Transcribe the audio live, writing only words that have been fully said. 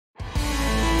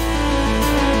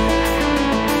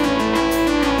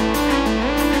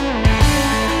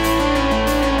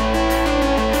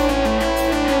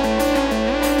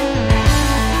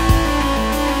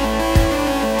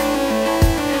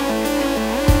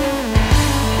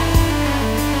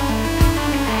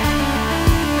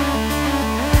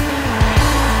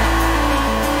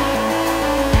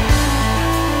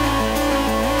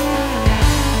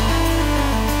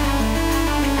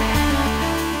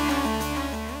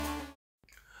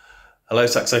Hello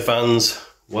Saxo fans,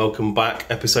 welcome back,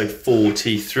 episode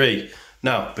 43.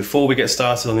 Now, before we get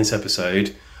started on this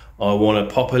episode, I want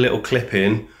to pop a little clip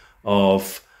in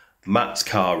of Matt's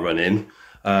car running.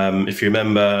 If you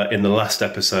remember in the last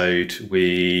episode,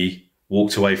 we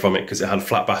walked away from it because it had a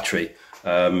flat battery.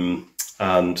 And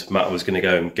Matt was going to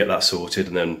go and get that sorted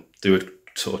and then do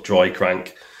a sort of dry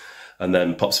crank and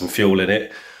then pop some fuel in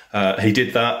it. He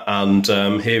did that, and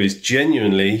here is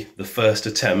genuinely the first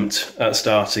attempt at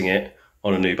starting it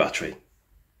on a new battery.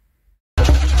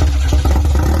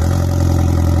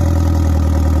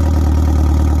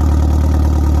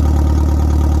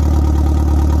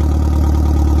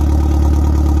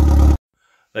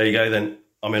 There you go then.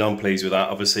 I mean, I'm pleased with that.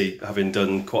 Obviously, having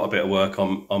done quite a bit of work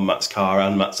on Matt's car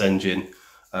and Matt's engine,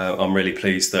 I'm really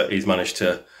pleased that he's managed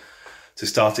to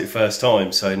start it first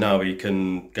time. So now he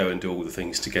can go and do all the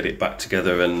things to get it back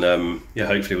together, and yeah,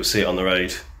 hopefully we'll see it on the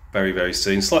road very, very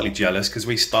soon. Slightly jealous because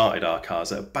we started our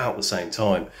cars at about the same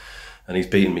time and he's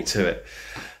beaten me to it.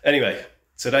 Anyway,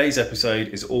 today's episode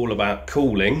is all about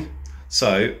cooling. So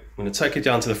I'm going to take it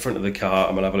down to the front of the car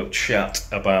and we'll have a little chat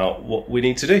about what we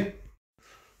need to do.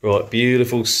 Right,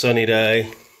 beautiful sunny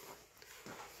day.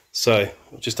 So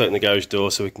I'll just open the garage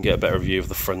door so we can get a better view of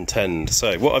the front end.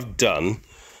 So what I've done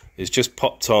is just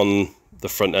popped on the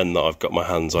front end that I've got my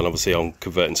hands on. Obviously I'm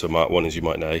converting to a Mark 1, as you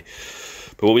might know.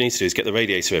 But what we need to do is get the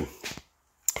radiator in.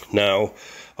 Now,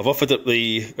 I've offered up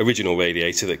the original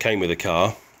radiator that came with the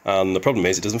car, and the problem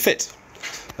is it doesn't fit.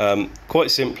 Quite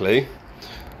simply,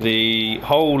 the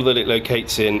hole that it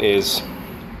locates in is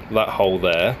that hole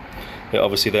there. It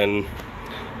obviously then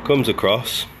comes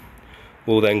across,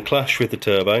 will then clash with the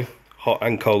turbo, hot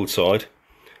and cold side,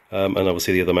 and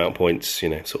obviously the other mount points, you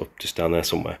know, sort of just down there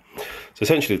somewhere. So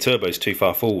essentially the turbo is too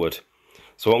far forward.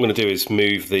 So what I'm going to do is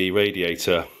move the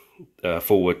radiator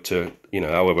forward to, you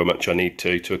know, however much I need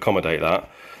to accommodate that.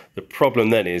 The problem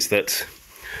then is that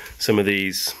some of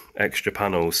these extra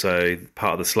panels, so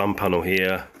part of the slam panel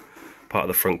here, part of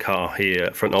the front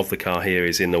of the car here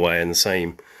is in the way, and the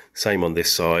same on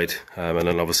this side, and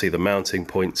then obviously the mounting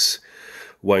points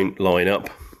won't line up.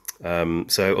 So I'm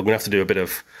gonna have to do a bit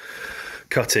of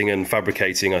cutting and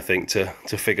fabricating, I think, to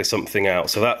figure something out.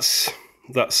 So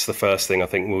that's the first thing I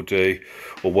think we'll do,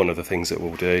 or one of the things that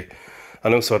we'll do.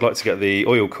 And also I'd like to get the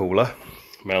oil cooler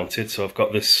mounted. So I've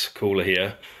got this cooler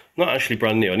here, not actually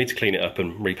brand new. I need to clean it up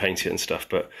and repaint it and stuff,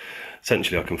 but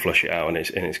essentially I can flush it out and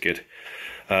it's good.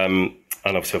 And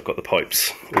obviously I've got the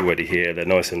pipes already here. They're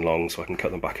nice and long, so I can cut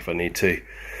them back if I need to.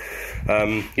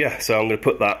 Yeah, so I'm going to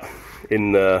put that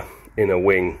in a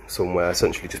wing somewhere,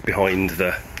 essentially just behind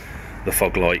the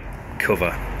fog light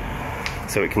cover,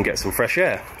 so it can get some fresh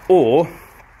air. Or,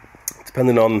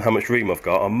 depending on how much room I've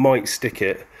got, I might stick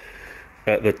it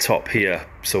at the top here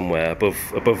somewhere above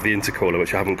the intercooler,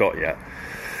 which I haven't got yet.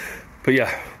 But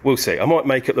yeah, we'll see. I might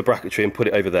make up the bracketry and put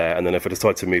it over there, and then if I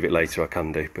decide to move it later I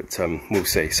can do, but we'll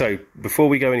see. So before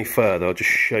we go any further, I'll just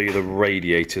show you the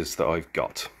radiators that I've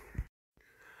got.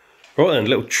 Right then, a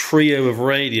little trio of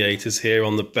radiators here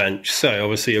on the bench. So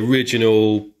obviously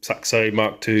original Saxo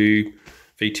Mark II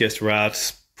VTS rad,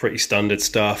 pretty standard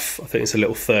stuff. I think it's a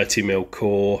little 30mm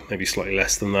core, maybe slightly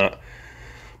less than that.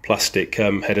 Plastic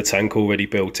header tank already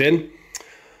built in.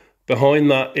 Behind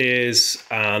that is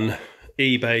an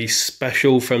eBay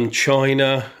special from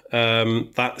China.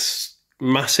 That's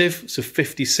massive. It's a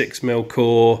 56mm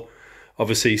core.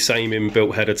 Obviously same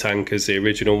inbuilt header tank as the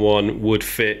original one, would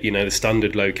fit, you know, the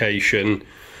standard location.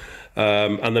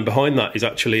 And then behind that is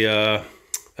actually an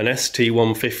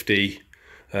ST150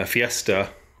 Fiesta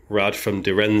rad from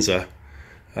Direnza,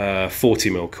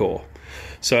 40mm core.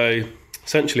 So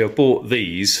essentially I've bought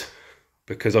these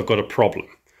because I've got a problem,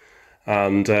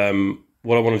 and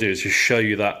what I want to do is just show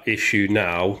you that issue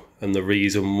now and the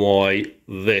reason why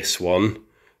this one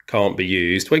can't be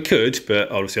used. Well, it could, but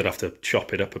obviously I'd have to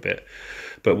chop it up a bit,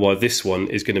 but why this one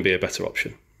is going to be a better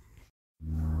option.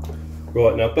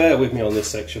 Right, now bear with me on this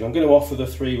section. I'm going to offer the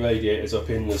 3 radiators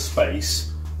up in the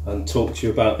space and talk to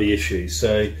you about the issues.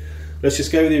 So let's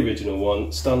just go with the original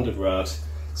one, standard rad.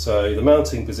 So the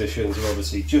mounting positions are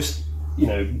obviously just, you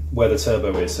know, where the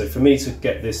turbo is. So for me to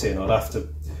get this in, I'd have to,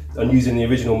 and using the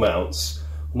original mounts,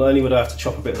 not only would I have to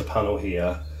chop a bit of the panel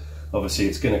here, obviously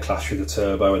it's going to clash with the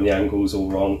turbo and the angle's all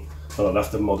wrong, and I'd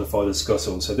have to modify the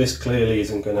scuttle. So this clearly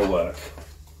isn't going to work.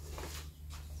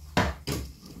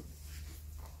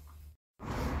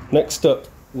 Next up,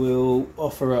 we'll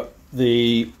offer up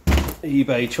the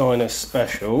eBay China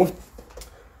special.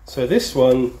 So this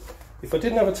one, if I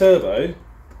didn't have a turbo,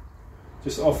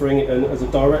 just offering it as a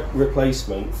direct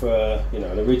replacement for, you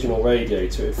know, an original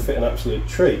radiator, it would fit an absolute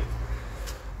treat.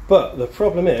 But the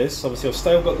problem is, obviously I've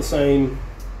still got the same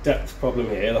depth problem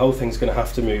here. The whole thing's going to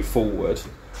have to move forward.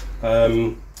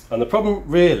 And the problem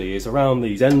really is around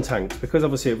these end tanks, because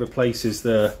obviously it replaces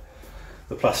the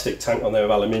plastic tank on there of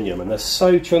aluminium, and they're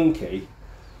so chunky,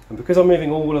 and because I'm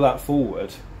moving all of that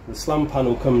forward, the slam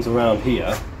panel comes around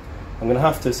here. I'm going to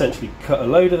have to essentially cut a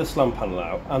load of the slam panel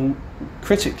out, and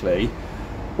critically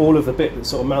all of the bit that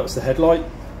sort of mounts the headlight.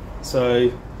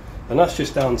 So, and that's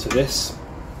just down to this.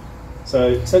 So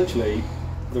essentially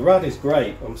the rad is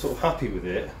great, I'm sort of happy with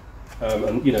it,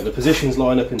 and you know, the positions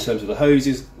line up in terms of the hose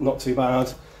is not too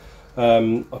bad.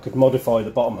 I could modify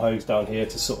the bottom hose down here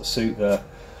to sort of suit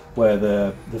where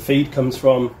the feed comes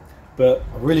from, but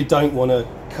I really don't want to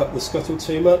cut the scuttle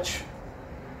too much,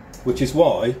 which is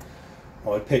why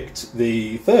I picked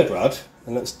the third rad,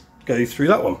 and let's go through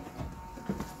that one.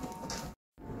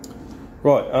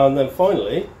 Right, and then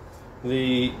finally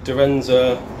the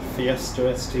Citroën Fiesta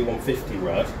ST150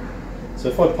 rad. So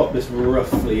if I pop this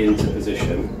roughly into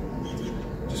position,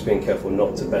 just being careful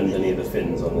not to bend any of the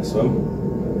fins on this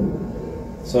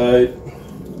one. So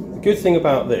the good thing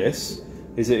about this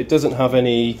is that it doesn't have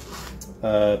any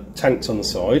tanks on the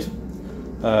side.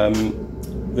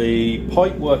 The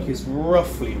pipe work is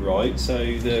roughly right, so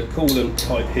the coolant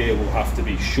pipe here will have to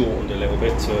be shortened a little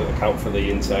bit to account for the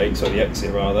intake, so the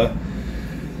exit rather.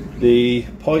 The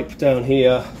pipe down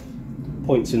here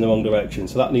points in the wrong direction,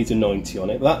 so that needs a 90 on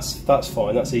it. That's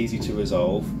fine, that's easy to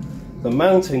resolve. The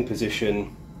mounting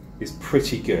position is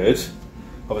pretty good.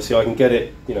 Obviously I can get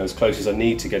it, you know, as close as I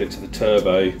need to get it to the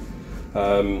turbo,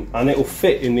 and it will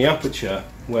fit in the aperture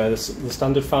where the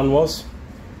standard fan was,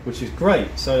 which is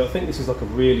great. So I think this is like a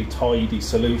really tidy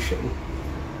solution.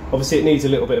 Obviously it needs a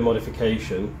little bit of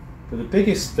modification, but the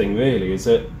biggest thing really is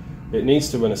that it needs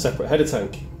to run a separate header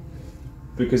tank,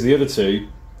 because the other two,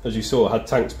 as you saw, had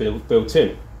tanks built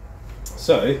in.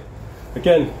 So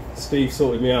again, Steve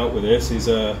sorted me out with this. He's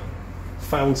a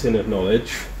fountain of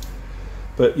knowledge.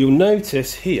 But you'll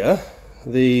notice here,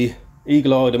 the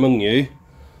eagle-eyed among you,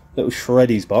 little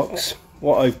shreddies box,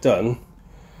 what I've done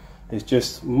is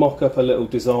just mock up a little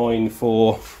design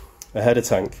for a header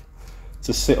tank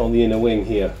to sit on the inner wing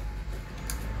here.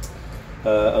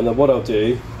 And then what I'll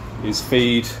do is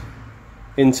feed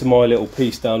into my little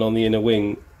piece down on the inner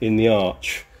wing in the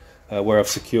arch, where I've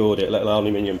secured it, a little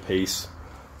aluminium piece.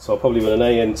 So I'll probably run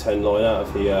an AN10 line out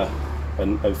of here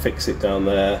and fix it down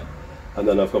there. And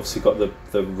then I've obviously got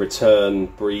the return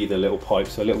breather little pipe,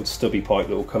 so a little stubby pipe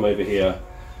that will come over here,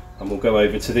 and we'll go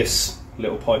over to this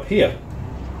little pipe here.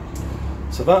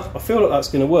 So that, I feel like that's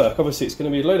going to work. Obviously it's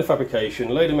going to be a load of fabrication,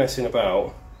 a load of messing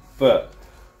about, but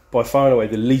by far and away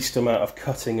the least amount of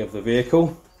cutting of the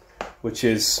vehicle, which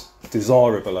is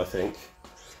desirable, I think.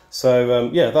 So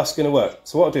yeah, that's going to work.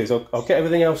 So what I'll do is I'll get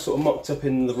everything else sort of mocked up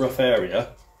in the rough area,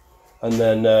 and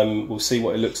then we'll see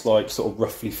what it looks like sort of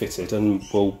roughly fitted, and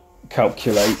we'll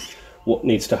calculate what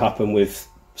needs to happen with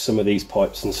some of these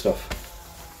pipes and stuff.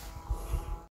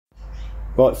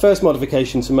 Right, first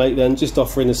modification to make then, just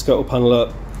offering the scuttle panel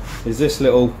up, is this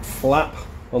little flap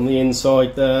on the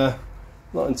inside there.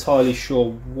 Not entirely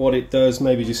sure what it does,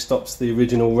 maybe just stops the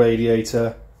original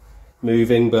radiator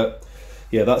moving, but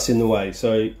yeah, that's in the way.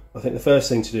 So I think the first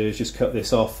thing to do is just cut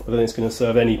this off. I don't think it's going to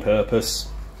serve any purpose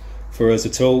for us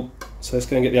at all. So let's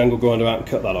go and get the angle grinder out and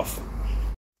cut that off.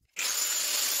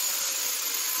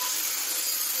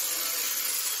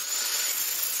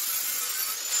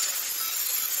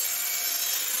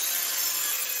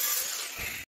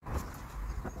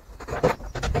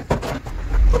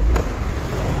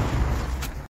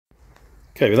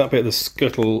 Okay, with that bit of the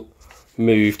scuttle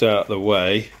moved out of the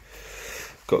way,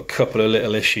 got a couple of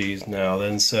little issues now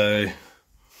then. So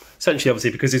essentially,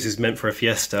 obviously, because this is meant for a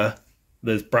Fiesta,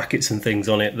 there's brackets and things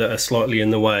on it that are slightly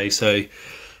in the way. So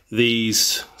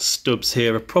these stubs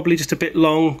here are probably just a bit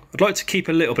long. I'd like to keep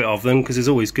a little bit of them because it's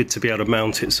always good to be able to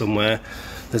mount it somewhere.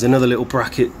 There's another little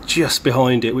bracket just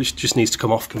behind it which just needs to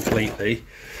come off completely,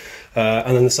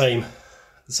 and then the same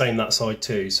that side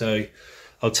too. So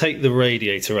I'll take the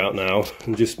radiator out now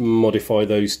and just modify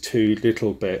those two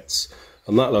little bits,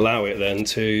 and that'll allow it then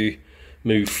to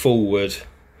move forward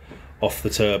off the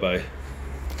turbo.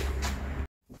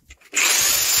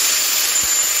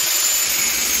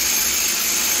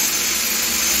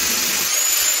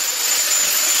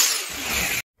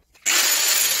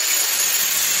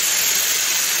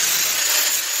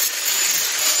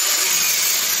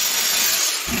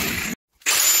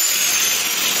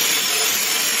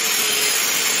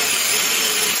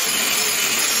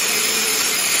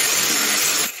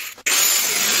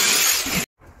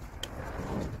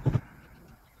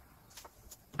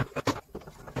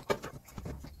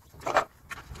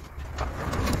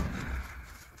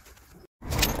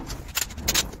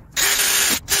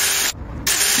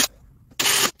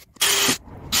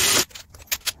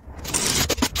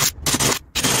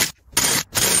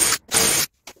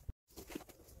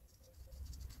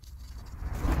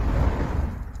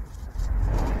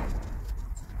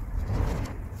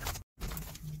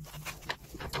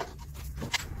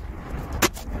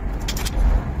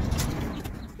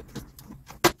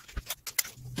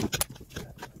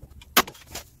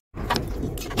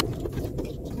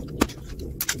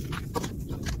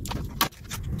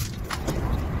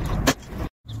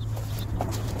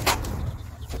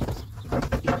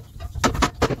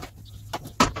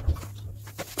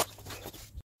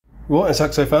 Right, and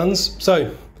Saxo fans,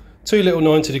 so 2 little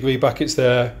 90-degree brackets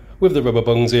there with the rubber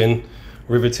bungs in,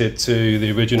 riveted to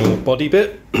the original body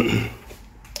bit. And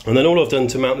then all I've done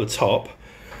to mount the top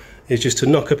is just to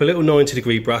knock up a little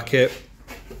 90-degree bracket.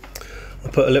 I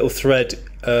put a little thread,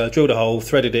 drilled a hole,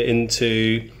 threaded it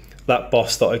into that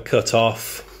boss that I cut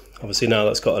off. Obviously now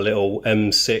that's got a little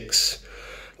M6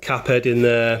 cap head in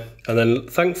there. And then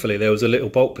thankfully there was a little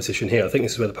bolt position here. I think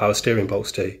this is where the power steering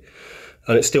bolts do.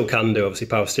 And it still can do, obviously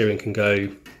power steering can go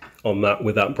on that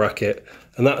with that bracket.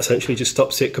 And that essentially just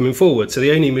stops it coming forward. So the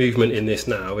only movement in this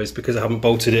now is because I haven't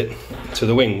bolted it to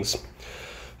the wings.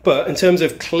 But in terms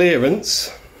of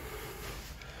clearance,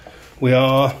 we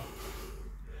have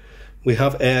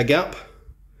air gap,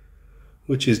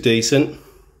 which is decent.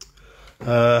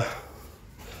 And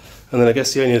then I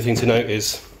guess the only other thing to note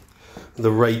is the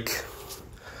rake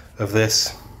of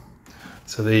this.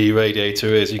 So the radiator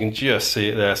is, you can just see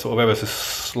it there, sort of ever so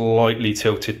slightly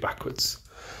tilted backwards.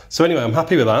 So anyway, I'm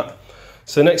happy with that.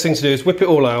 So the next thing to do is whip it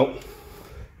all out,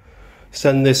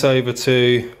 send this over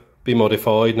to be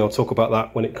modified, and I'll talk about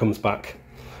that when it comes back.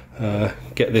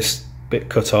 Get this bit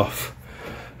cut off.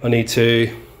 I need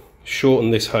to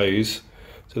shorten this hose.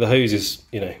 So the hose is,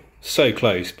 you know, so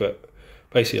close, but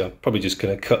basically I'm probably just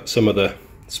going to cut some of the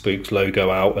Spooks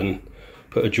logo out and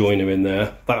put a joiner in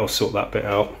there. That'll sort that bit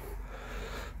out.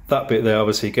 That bit there,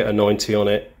 obviously get a 90 on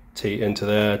it, tee it into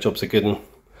there, job's a good one.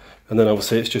 And then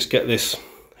obviously it's just get this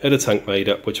header tank made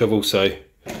up, which I've also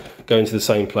going to the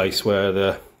same place where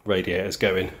the radiator's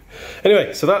going.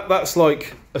 Anyway, so that's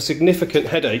like a significant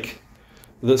headache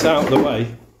that's out of the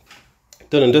way,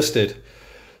 done and dusted.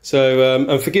 So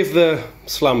and forgive the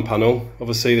slam panel,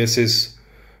 obviously this is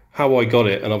how I got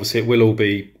it, and obviously it will all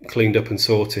be cleaned up and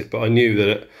sorted, but I knew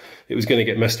that it was going to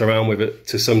get messed around with it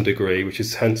to some degree, which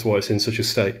is hence why it's in such a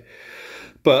state.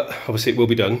 But obviously it will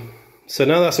be done. So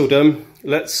now that's all done,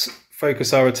 let's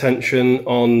focus our attention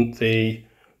on the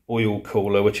oil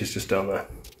cooler, which is just down there.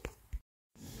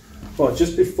 Right,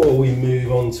 just before we move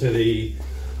on to the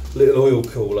little oil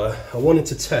cooler, I wanted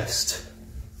to test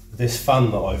this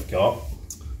fan that I've got.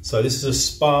 So this is a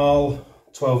Spal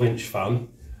 12-inch fan.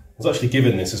 I was actually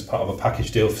given this as part of a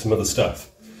package deal for some other stuff.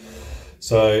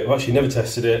 So I've actually never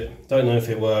tested it, don't know if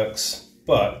it works,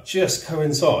 but just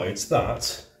coincides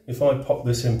that if I pop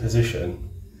this in position,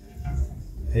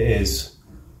 it is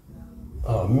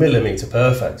millimetre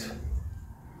perfect.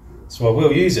 So I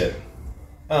will use it,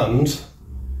 and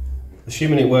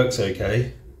assuming it works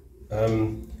okay,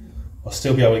 I'll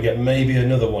still be able to get maybe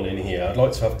another one in here. I'd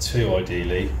like to have 2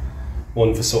 ideally,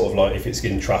 one for sort of like if it's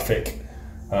in traffic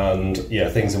and yeah,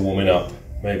 things are warming up,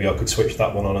 maybe I could switch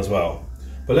that one on as well.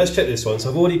 But let's check this one. So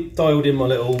I've already dialed in my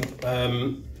little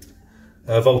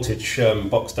voltage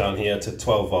box down here to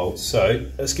 12 volts, so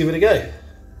let's give it a go.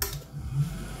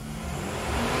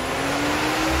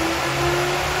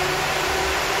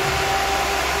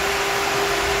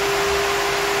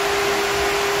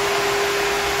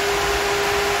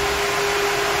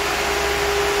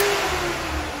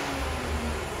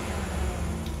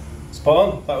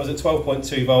 Spot on. That was at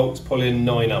 12.2 volts, pulling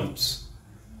 9 amps.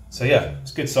 So yeah,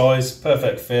 it's good size,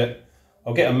 perfect fit.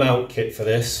 I'll get a mount kit for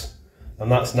this, and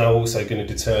that's now also going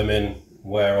to determine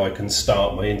where I can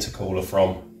start my intercooler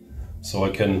from. So I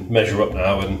can measure up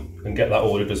now and get that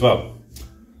ordered as well.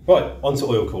 Right, onto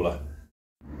oil cooler.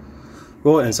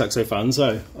 Right then, Saxo fans,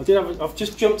 so I've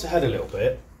just jumped ahead a little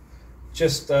bit.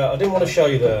 I didn't want to show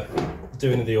you the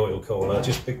doing of the oil cooler,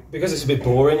 just because it's a bit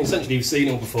boring. Essentially you've seen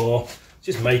it all before,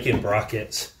 just making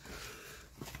brackets.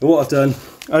 But what I've done,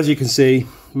 as you can see,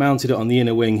 mounted it on the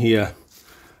inner wing here,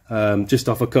 just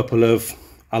off a couple of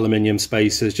aluminium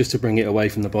spacers, just to bring it away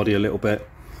from the body a little bit.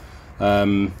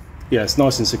 Yeah, it's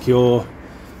nice and secure.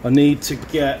 I need to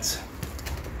get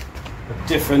a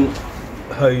different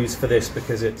hose for this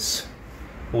because it's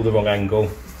all the wrong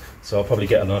angle. So I'll probably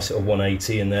get a nice little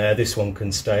 180 in there. This one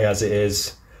can stay as it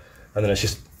is. And then it's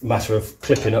just a matter of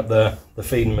clipping up the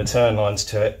feed and return lines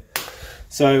to it.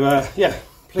 So yeah,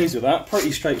 pleased with that.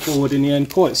 Pretty straightforward in the end,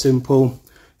 quite simple.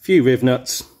 Few riv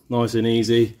nuts, nice and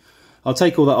easy. I'll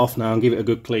take all that off now and give it a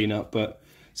good clean up, but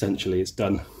essentially it's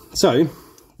done. So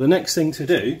the next thing to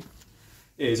do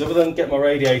is, other than get my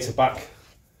radiator back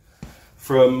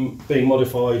from being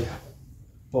modified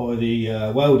by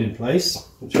the welding place,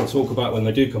 which I'll talk about when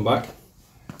they do come back,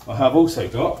 I have also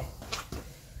got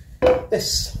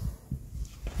this.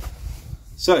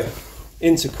 So,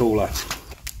 intercooler.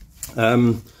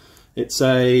 It's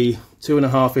a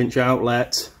 2.5-inch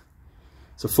outlet.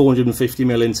 It's a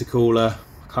 450mm intercooler.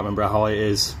 I can't remember how high it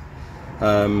is.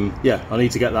 Yeah, I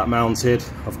need to get that mounted.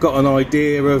 I've got an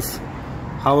idea of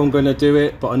how I'm going to do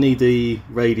it, but I need the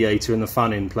radiator and the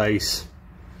fan in place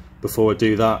before I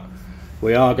do that,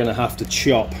 we are going to have to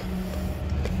chop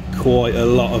quite a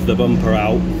lot of the bumper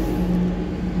out,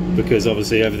 because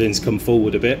obviously everything's come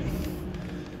forward a bit.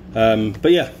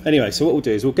 But yeah, anyway, so what we'll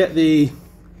do is we'll get the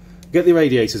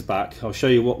radiators back. I'll show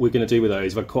you what we're going to do with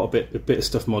those. I've had quite a bit of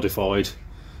stuff modified.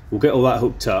 We'll get all that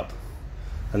hooked up,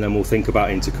 and then we'll think about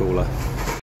intercooler.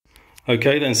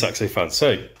 Okay then, Saxo fans,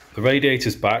 so the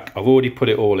radiator's back. I've already put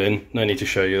it all in, no need to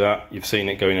show you that. You've seen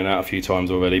it going in and out a few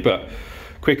times already, but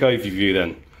quick overview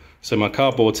then. So my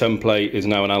cardboard template is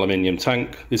now an aluminium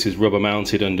tank. This is rubber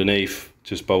mounted underneath,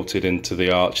 just bolted into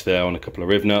the arch there on a couple of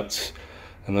riv nuts.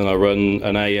 And then I run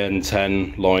an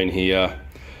AN10 line here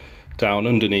down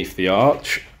underneath the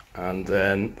arch, and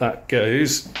then that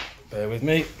goes, bear with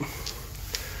me,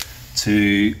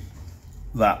 to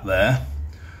that there.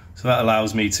 So that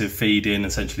allows me to feed in,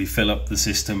 essentially fill up the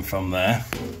system from there.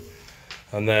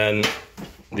 And then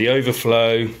the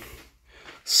overflow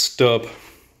stub,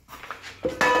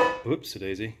 whoops a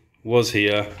daisy, was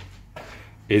here,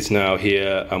 is now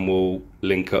here, and will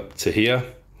link up to here.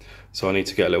 So I need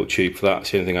to get a little tube for that.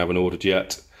 It's the only thing I haven't ordered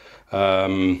yet.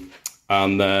 And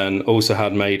then also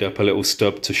had made up a little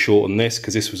stub to shorten this,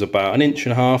 because this was about 1.5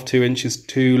 inches, 2 inches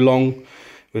too long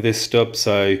with this stub.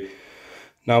 So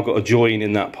now I've got a join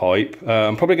in that pipe.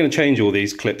 I'm probably going to change all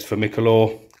these clips for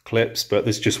Michelor clips, but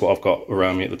this is just what I've got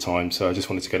around me at the time. So I just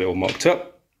wanted to get it all mocked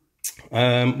up.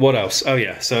 What else? Oh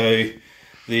yeah, so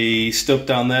the stub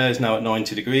down there is now at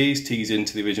 90 degrees, tees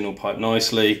into the original pipe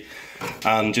nicely.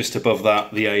 And just above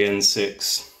that, the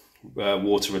AN6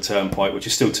 water return pipe, which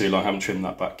is still too long. I haven't trimmed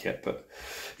that back yet, but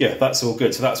yeah, that's all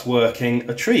good. So that's working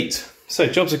a treat. So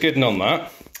jobs are good on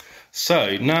that.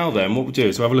 So now then, what we'll do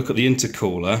is we'll have a look at the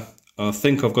intercooler. I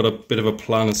think I've got a bit of a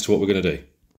plan as to what we're going to do.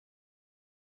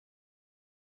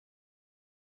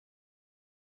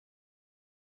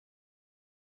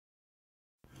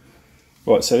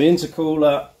 Right, so the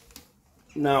intercooler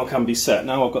now can be set.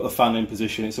 Now I've got the fan in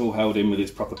position, it's all held in with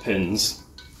its proper pins.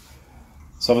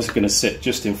 So I'm obviously going to sit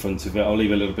just in front of it. I'll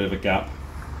leave a little bit of a gap.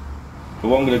 But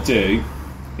what I'm going to do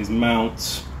is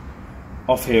mount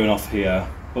off here and off here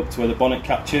up to where the bonnet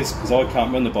catch is, because I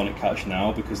can't run the bonnet catch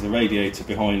now because the radiator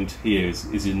behind here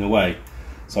is in the way.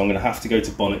 So I'm going to have to go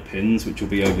to bonnet pins, which will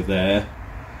be over there.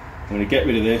 I'm going to get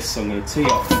rid of this. I'm going to tee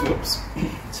off, whoops,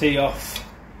 tee off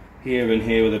here and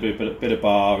here with a bit of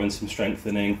bar and some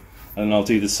strengthening, and I'll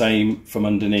do the same from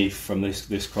underneath from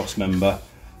this cross member,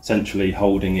 essentially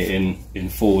holding it in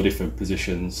 4 different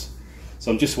positions.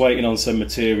 So I'm just waiting on some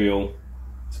material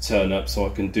to turn up so I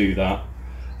can do that.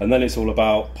 And then it's all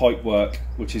about pipe work,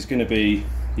 which is going to be,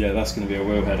 yeah, that's going to be a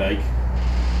real headache.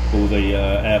 All the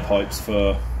air pipes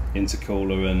for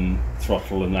intercooler and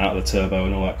throttle and out of the turbo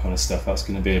and all that kind of stuff, that's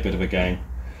going to be a bit of a game.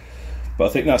 But I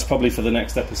think that's probably for the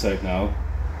next episode now.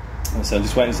 So I'm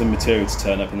just waiting for some material to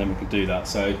turn up and then we can do that.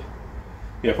 So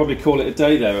yeah, probably call it a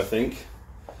day there, I think.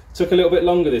 Took a little bit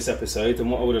longer this episode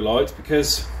than what I would have liked,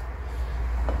 because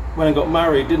when I got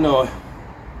married, didn't I?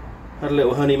 Had a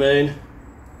little honeymoon.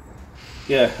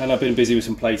 Yeah, and I've been busy with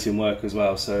some plating work as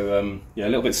well, so yeah, a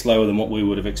little bit slower than what we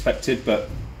would have expected, but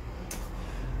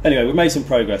anyway, we've made some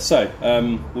progress. So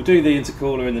we'll do the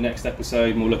intercooler in the next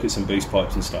episode, and we'll look at some boost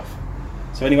pipes and stuff.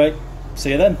 So anyway,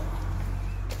 see you then.